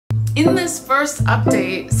In this first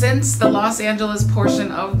update, since the Los Angeles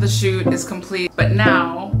portion of the shoot is complete, but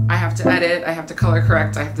now I have to edit, I have to color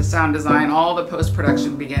correct, I have to sound design, all the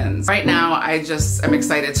post-production begins. Right now, I just am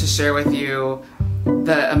excited to share with you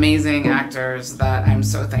the amazing actors that I'm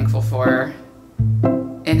so thankful for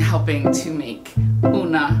in helping to make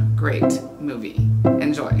una great movie.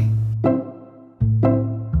 Enjoy.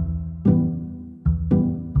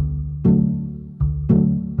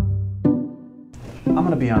 I'm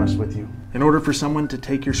gonna be honest with you. In order for someone to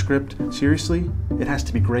take your script seriously, it has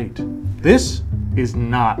to be great. This is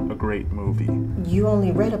not a great movie. You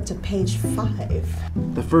only read up to page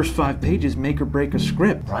 5. The first 5 pages make or break a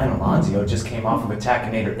script. Brian Alonzo just came off of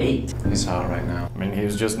Attackinator 8. He's hot right now. I mean, he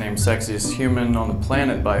was just named sexiest human on the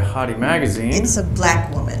planet by Hottie magazine. It's a black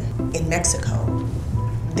woman in Mexico.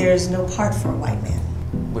 There's no part for a white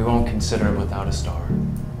man. We won't consider it without a star.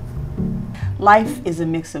 Life is a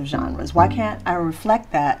mix of genres. Why can't I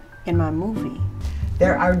reflect that in my movie?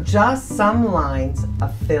 There are just some lines a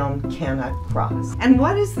film cannot cross. And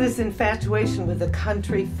what is this infatuation with a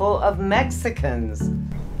country full of Mexicans?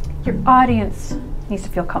 Your audience needs to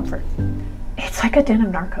feel comfort. It's like a den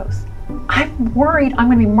of narcos. I'm worried I'm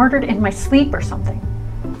gonna be murdered in my sleep or something.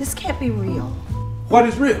 This can't be real. What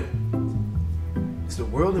is real? Is the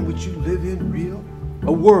world in which you live in real?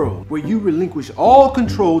 A world where you relinquish all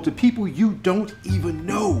control to people you don't even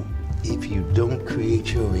know. If you don't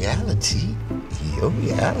create your reality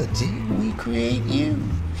will create you.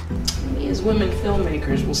 We as women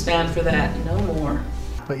filmmakers will stand for that no more.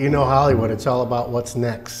 But you know Hollywood, it's all about what's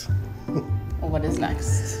next. Well, what is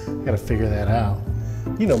next? Gotta figure that out.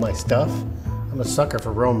 You know my stuff. I'm a sucker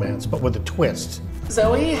for romance, but with a twist.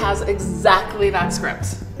 Zoe has exactly that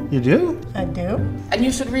script. You do? I do? And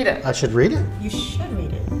you should read it. I should read it? You should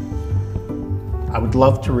read it. I would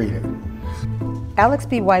love to read it. Alex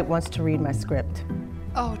B. White wants to read my script.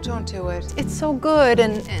 Oh, don't do it. It's so good,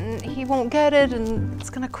 and he won't get it, and it's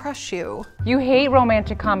gonna crush you. You hate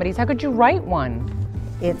romantic comedies. How could you write one?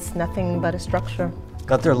 It's nothing but a structure.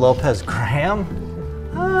 Got their Lopez Graham?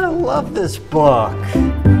 I love this book.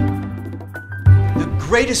 The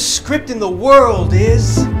greatest script in the world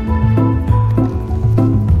is...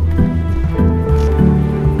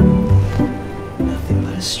 nothing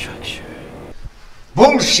but a structure.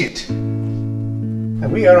 Bullshit!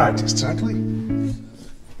 And we are artists, aren't we?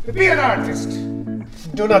 Be an artist.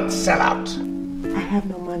 Do not sell out. I have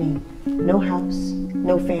no money, no house,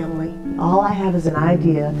 no family. All I have is an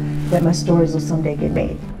idea that my stories will someday get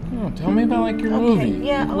made. Oh, tell me about your movie.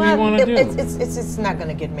 Yeah, what do you want to do? It's not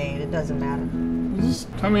gonna get made. It doesn't matter. Just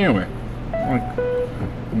tell me anyway.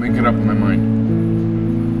 Make it up in my mind.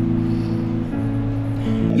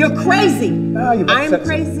 You're crazy. I'm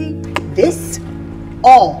crazy. This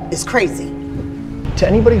all is crazy. To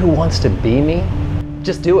anybody who wants to be me,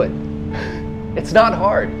 just do it. It's not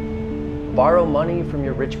hard. Borrow money from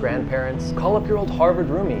your rich grandparents, call up your old Harvard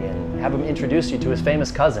roomie and have him introduce you to his famous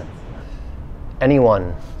cousin.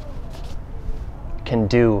 Anyone can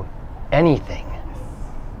do anything.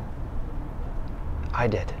 I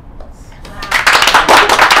did.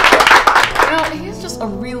 You know, he's just a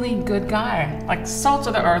really good guy. Like, salt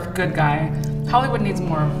of the earth, good guy. Hollywood needs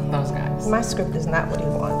more of those guys. My script is not what he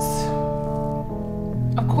wants.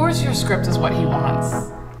 Of course your script is what he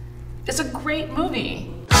wants. It's a great movie.